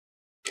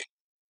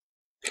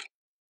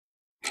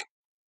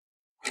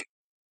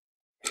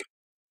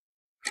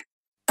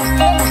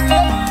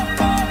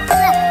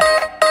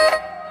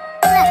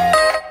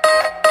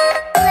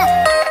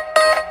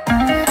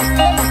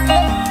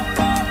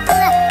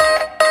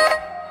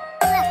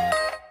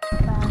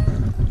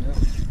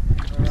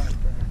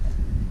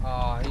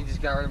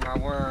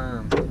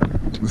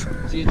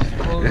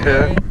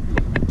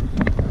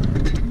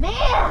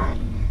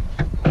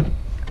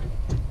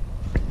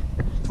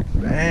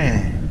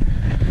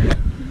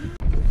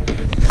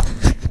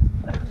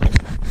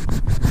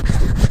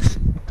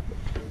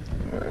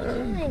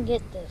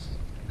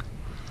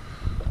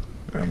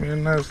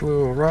nice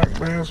little rock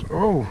bass.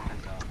 Oh.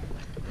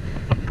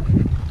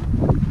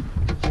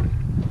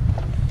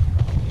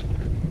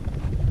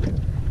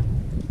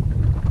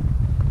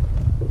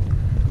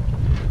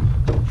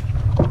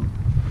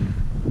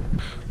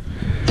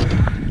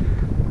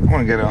 I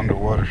want to get an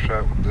underwater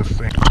shot with this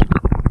thing.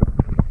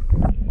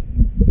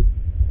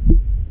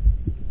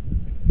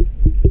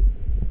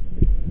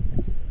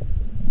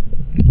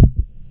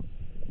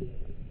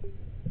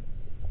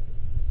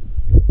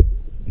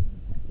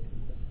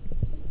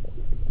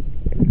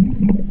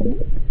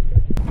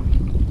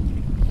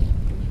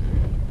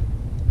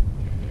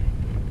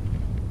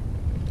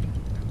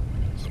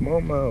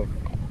 Smallmouth.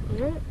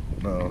 Is it?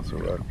 No, it's a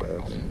rock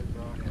bass.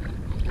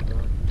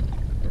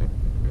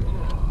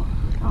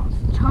 Oh,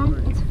 it's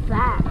chunk. It's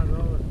fat.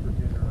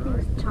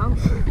 It's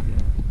chunky.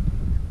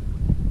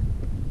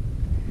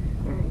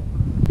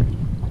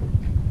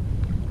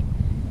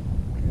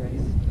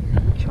 Nice.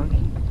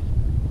 Chunky.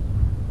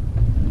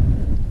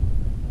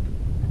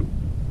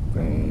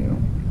 Damn.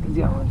 He's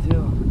got one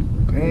too.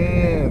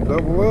 Damn,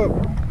 double up.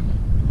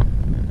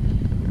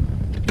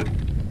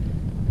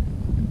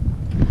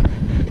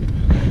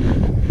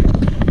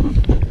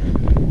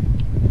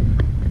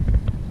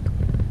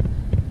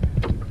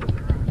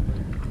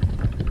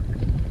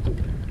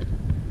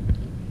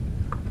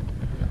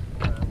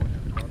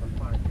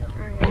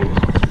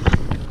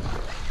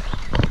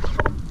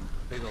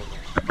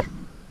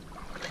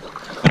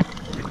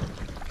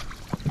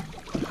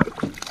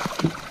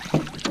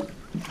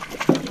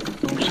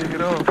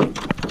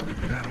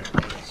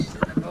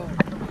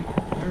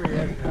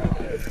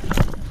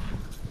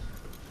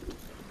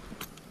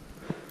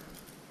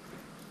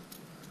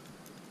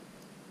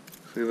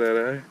 See that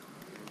eye?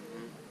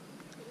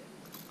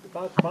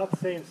 About the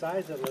same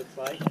size it looks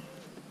like.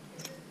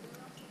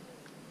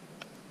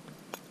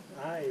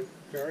 Aye,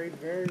 very,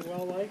 very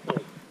well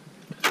likely.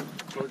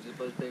 Towards the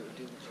buzz bait would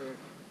do the trick.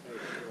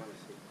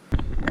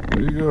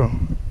 There you go.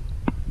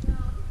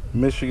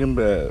 Michigan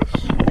bass.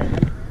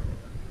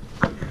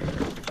 Oh,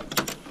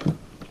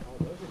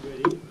 those are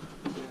goodies.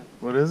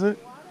 What is it?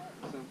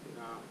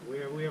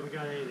 We haven't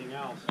got anything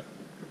else.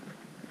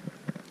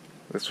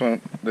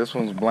 This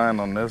one's blind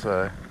on this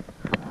eye.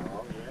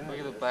 Oh, yeah. Look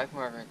at the black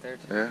mark right there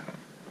too. Yeah.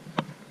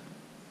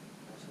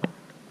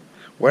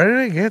 Where did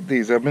they get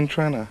these? I've been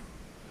trying to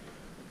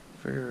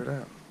figure it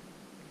out.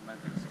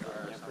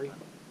 Lamprey?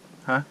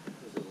 Huh?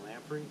 Is it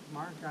lamprey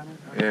mark on it?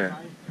 Yeah.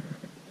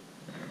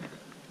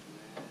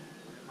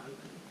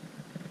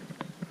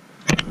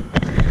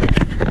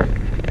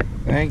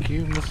 Thank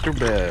you, Mr.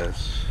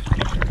 Bass.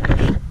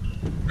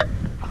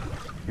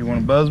 You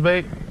want a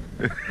buzzbait?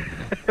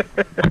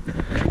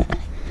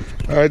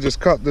 I just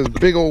caught this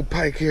big old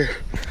pike here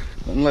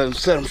and let him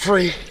set him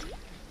free.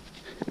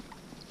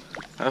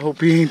 I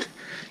hope he's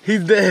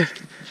dead.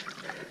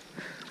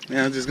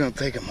 Now I'm just gonna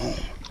take him home.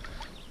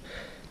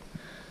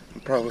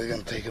 I'm probably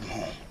gonna take him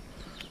home.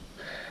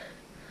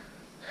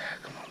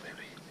 Come on,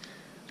 baby.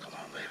 Come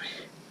on, baby.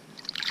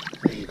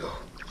 There you go.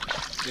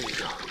 There you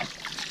go.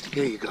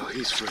 There you go.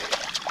 He's free.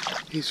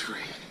 He's free.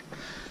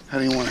 I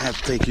didn't want to have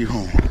to take you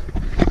home.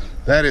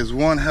 That is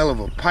one hell of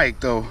a pike,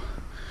 though.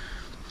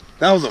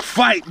 That was a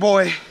fight,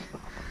 boy.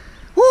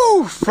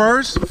 Woo!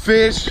 First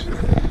fish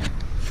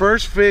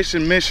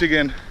in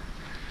Michigan.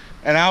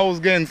 And I was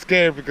getting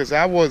scared because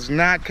I was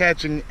not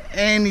catching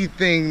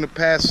anything the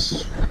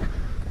past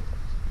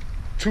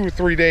 2 or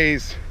 3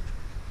 days.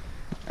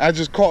 I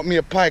just caught me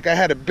a pike. I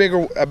had a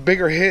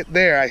bigger hit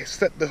there. I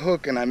set the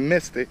hook and I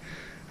missed it.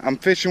 I'm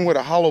fishing with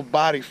a hollow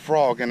body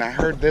frog, and I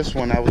heard this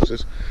one. I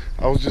was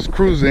just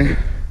cruising,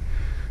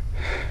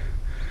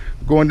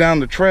 going down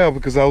the trail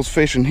because I was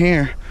fishing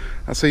here.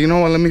 I said, you know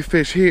what, let me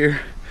fish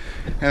here.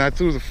 And I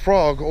threw the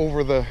frog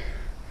over the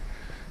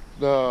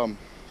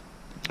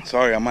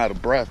sorry, I'm out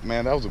of breath,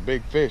 man. That was a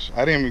big fish.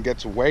 I didn't even get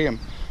to weigh him.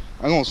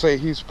 I'm gonna say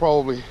he's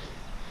probably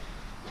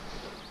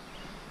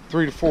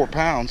 3 to 4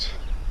 pounds.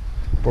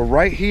 But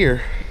right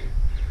here,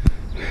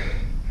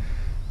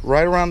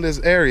 right around this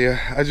area,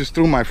 I just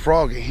threw my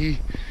frog and he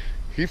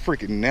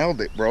freaking nailed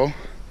it, bro.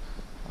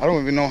 I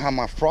don't even know how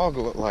my frog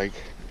looked like.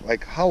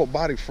 Like hollow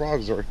body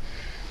frogs are,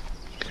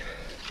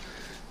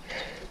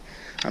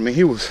 I mean,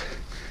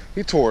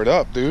 he tore it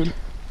up, dude.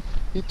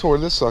 He tore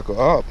this sucker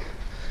up.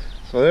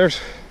 So there's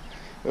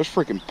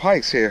freaking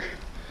pikes here.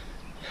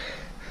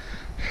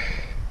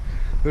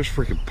 There's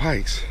freaking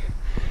pikes.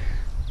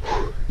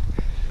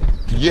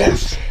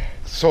 Yes.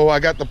 So I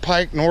got the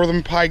pike,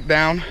 northern pike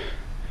down.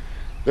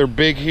 They're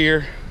big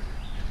here.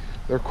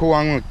 They're cool.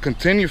 I'm gonna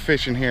continue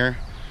fishing here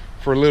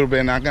for a little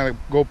bit, and I gotta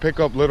go pick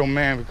up little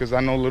man because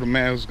I know little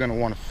man is gonna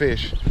want to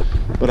fish.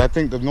 But I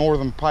think the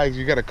northern pikes,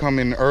 you gotta come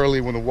in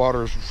early when the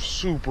water is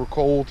super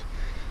cold.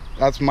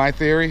 That's my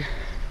theory.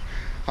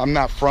 I'm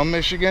not from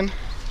Michigan,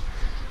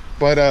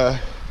 but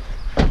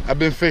I've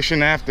been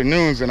fishing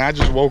afternoons, and I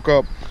just woke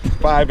up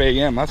 5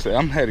 a.m. I said,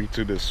 I'm heading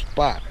to this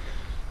spot.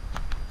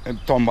 And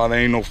talking about there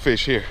ain't no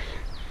fish here.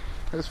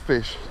 There's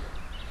fish.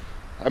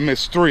 I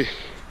missed 3.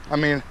 I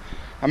mean,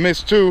 I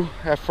missed 2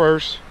 at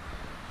first.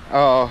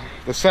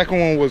 The second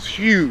one was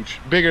huge,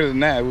 bigger than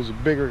that. It was a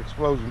bigger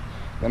explosion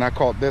than I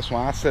caught this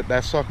one. I set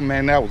that sucker,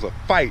 man, that was a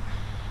fight.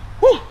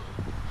 Whew.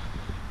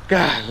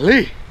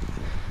 Golly.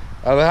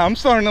 I'm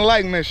starting to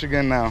like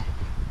Michigan now.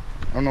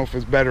 I don't know if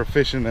it's better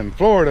fishing than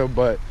Florida,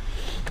 but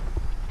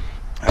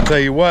I tell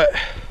you what,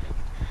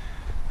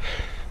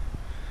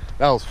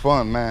 that was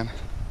fun, man.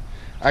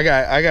 I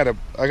gotta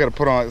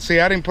put on, see,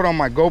 I didn't put on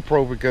my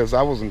GoPro because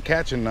I wasn't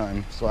catching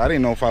nothing, so I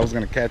didn't know if I was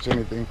gonna catch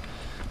anything.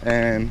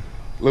 And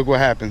look what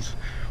happens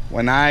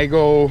when I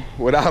go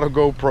without a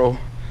GoPro.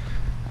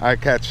 I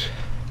catch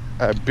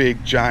a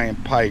big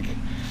giant pike.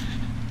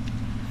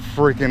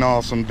 Freaking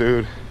awesome,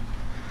 dude.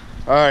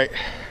 All right,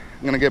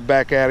 I'm gonna get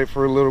back at it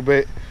for a little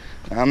bit.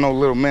 I know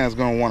little man's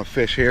gonna want to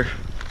fish here.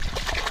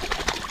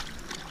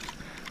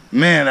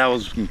 Man, that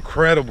was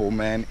incredible,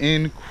 man.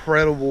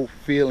 Incredible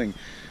feeling.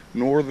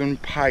 Northern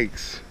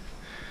pikes,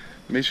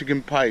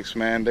 Michigan pikes,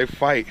 man, they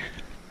fight.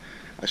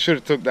 I should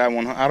have took that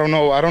one. I don't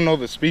know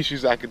the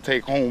species I could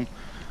take home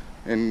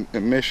in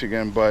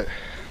Michigan, but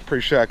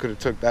pretty sure I could have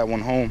took that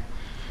one home.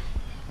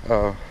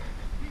 But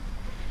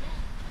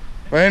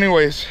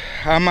anyways,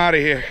 I'm out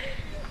of here.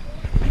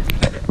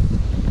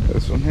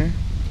 This one here.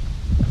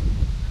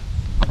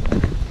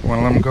 You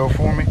wanna let him go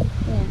for me?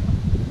 Yeah.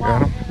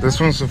 Got him. This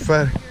one's a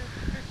fatty.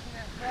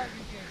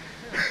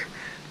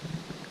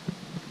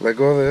 Let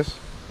go of this.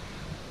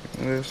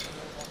 This.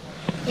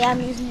 Yeah,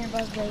 I'm using your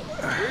buzz bait.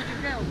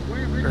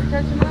 Where'd you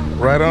catch him at?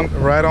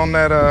 Right on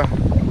that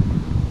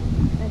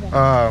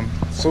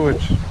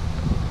sewage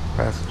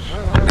passage.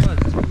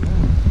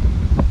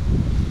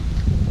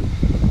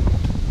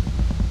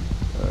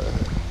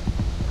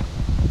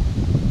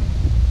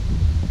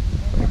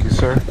 Thank you,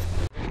 sir.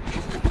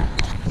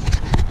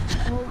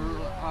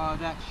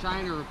 That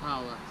Shiner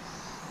Impala.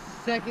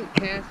 Second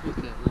cast with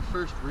it. My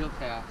first real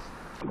cast.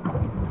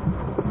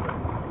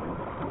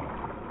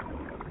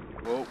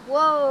 Whoa.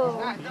 Whoa.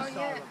 Not He done saw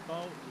yet. the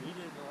boat. He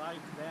didn't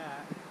like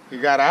that. He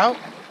got out?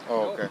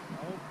 Oh, okay.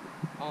 Nope.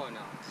 Oh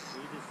no.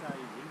 He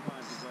decided he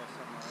wanted to go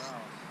somewhere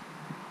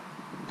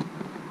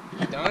else.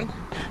 You done?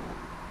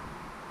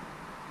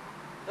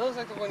 That looks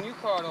like the one you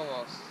caught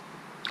almost.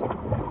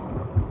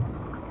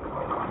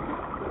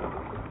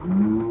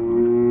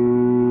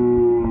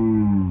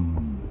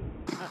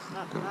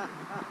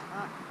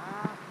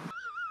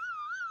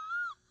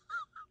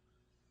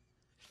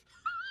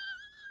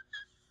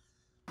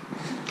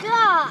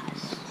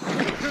 Gosh.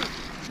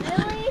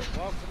 Really?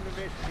 Welcome to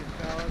Michigan,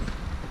 fellas.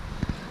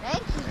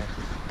 Thank you.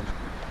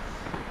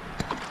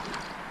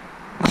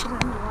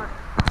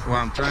 Well,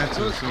 I'm trying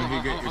to. As soon as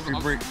if he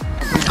break.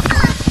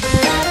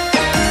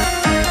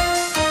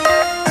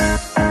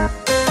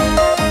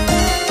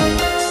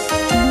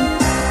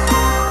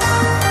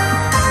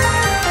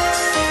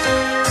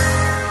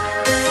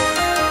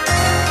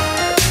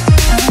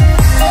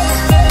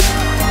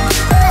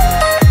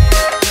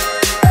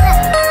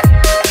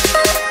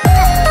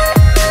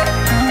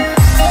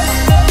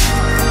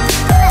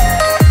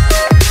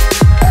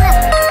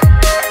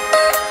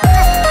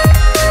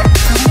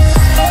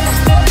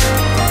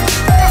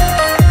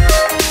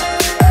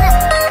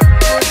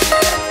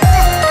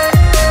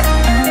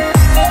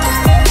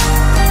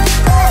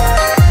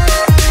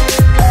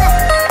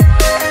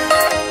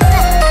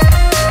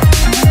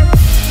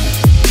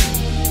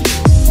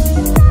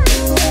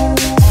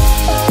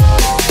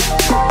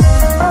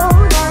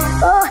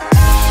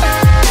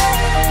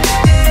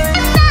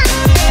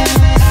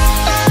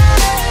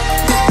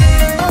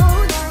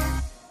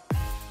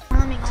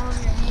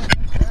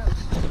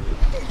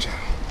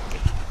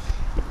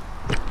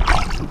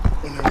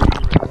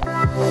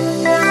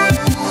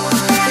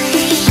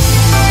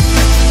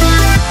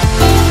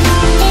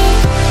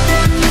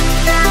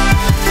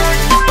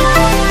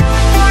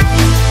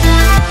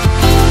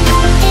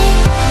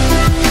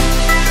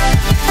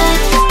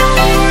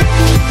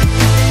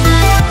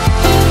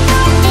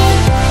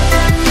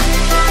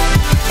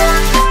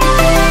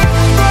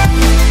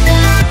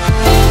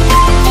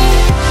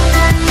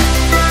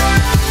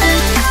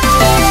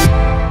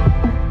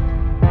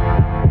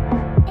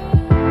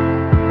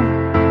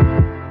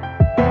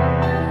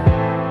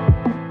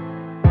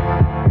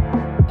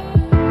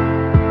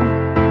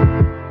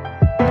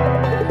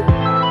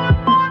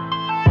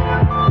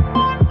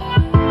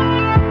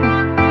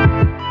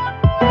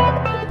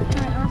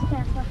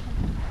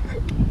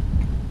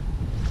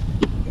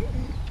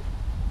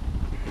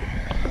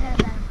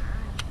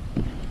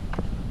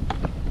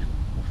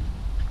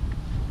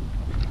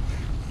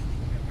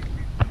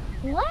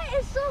 What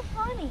is so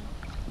funny?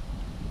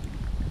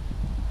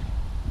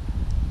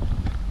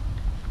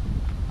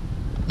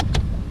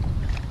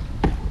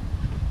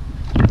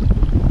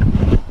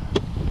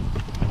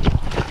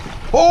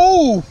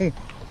 Oh!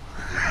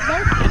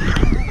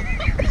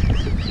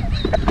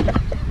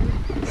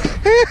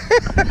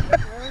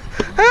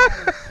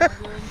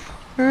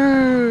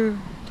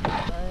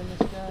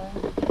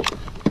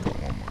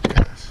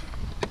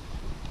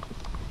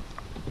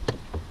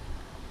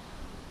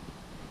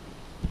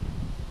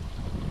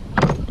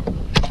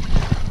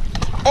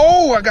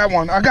 Oh, I got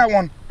one. I got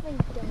one.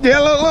 Yeah,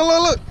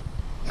 look.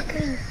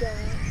 Please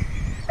don't.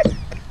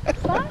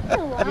 Stop the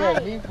Yeah,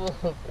 light. me full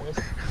of fish.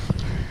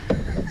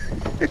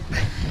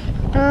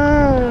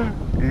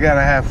 You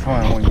gotta have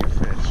fun when you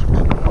fish.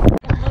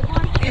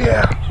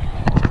 Yeah.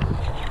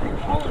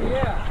 Oh,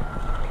 yeah.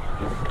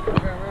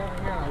 Here,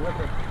 I'll whip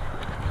it.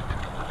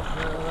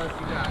 What else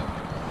you got?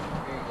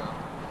 There you go.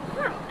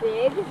 Not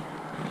big.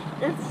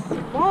 That's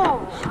small,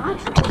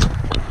 actually.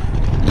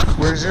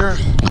 Where's yours?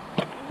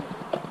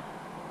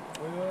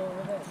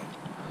 Over there.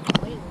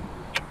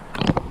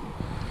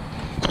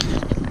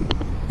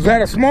 Is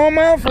that a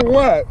smallmouth or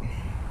what?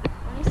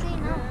 Let me see.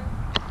 No.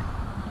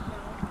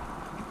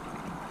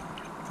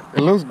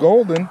 It looks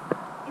golden.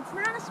 It's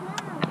not a small one.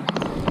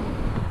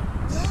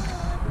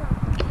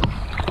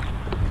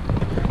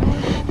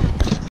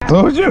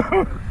 Told you.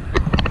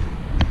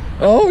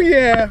 Oh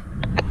yeah.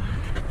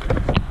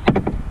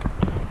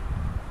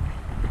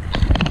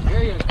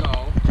 There you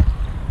go.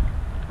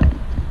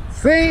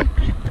 See?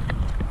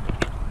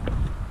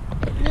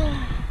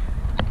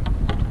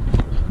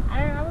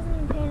 I wasn't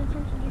even paying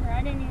attention either.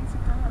 I didn't even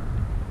sit down.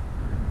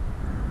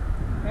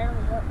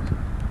 Barely looked.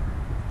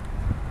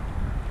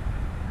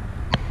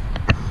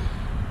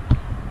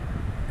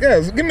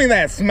 Yes, give me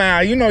that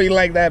smile. You know you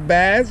like that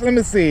bass. Let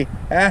me see.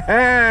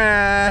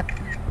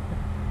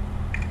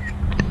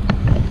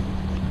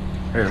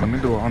 Here, let me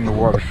do an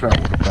underwater shot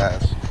with a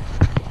bass.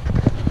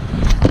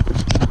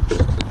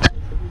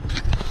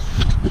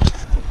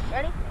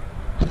 Ready?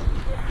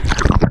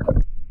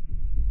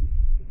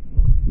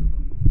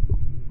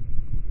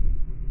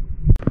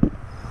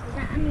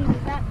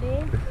 Is that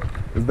big?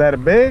 Is that a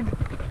big?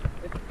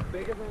 It's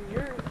bigger than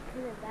yours.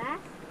 Is it bass?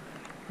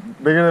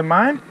 Bigger than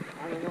mine?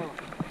 I don't know.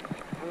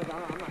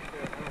 I'm not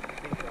sure. I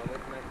don't think so.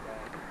 What's the next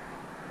guy?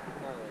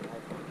 Not really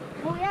nice one.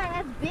 Oh yeah,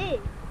 that's big.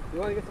 You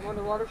want to get some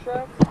underwater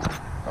straps?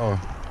 Oh.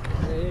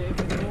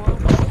 If you want.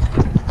 Want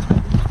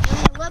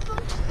to lip them?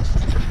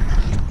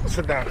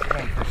 Sit down. Sit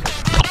down for a second.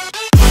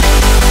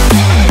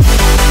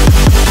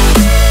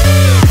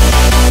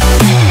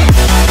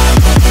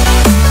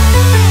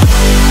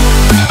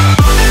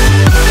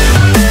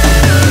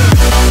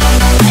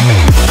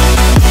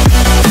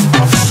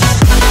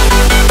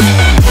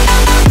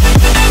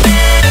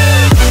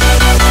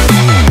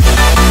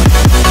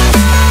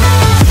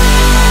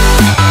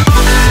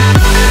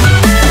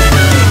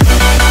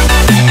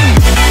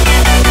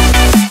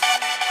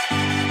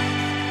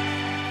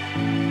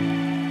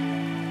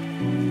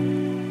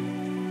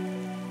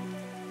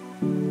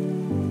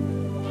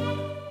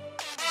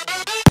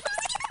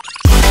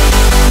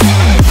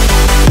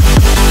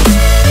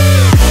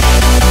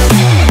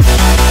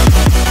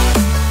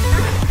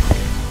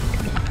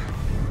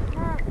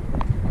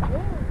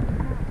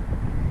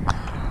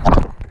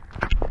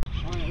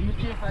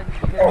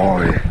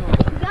 Oh,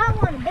 yeah. You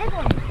got one, a big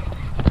one.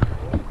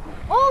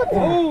 Oh, it's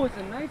Oh, it's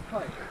a nice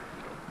pike.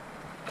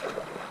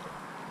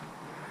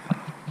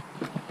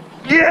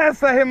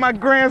 Yes, I hit my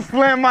grand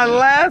slam, my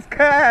last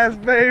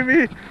cast,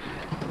 baby.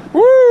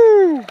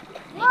 Woo!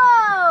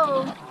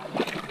 Whoa!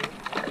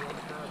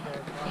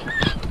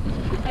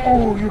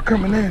 Oh, you're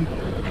coming in.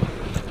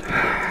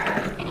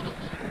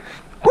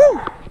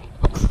 Woo!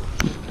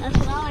 That's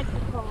what I like to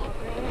call it,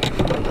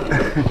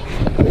 right?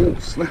 Oh,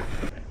 snap.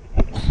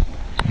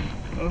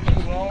 That's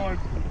what I like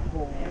to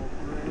call it.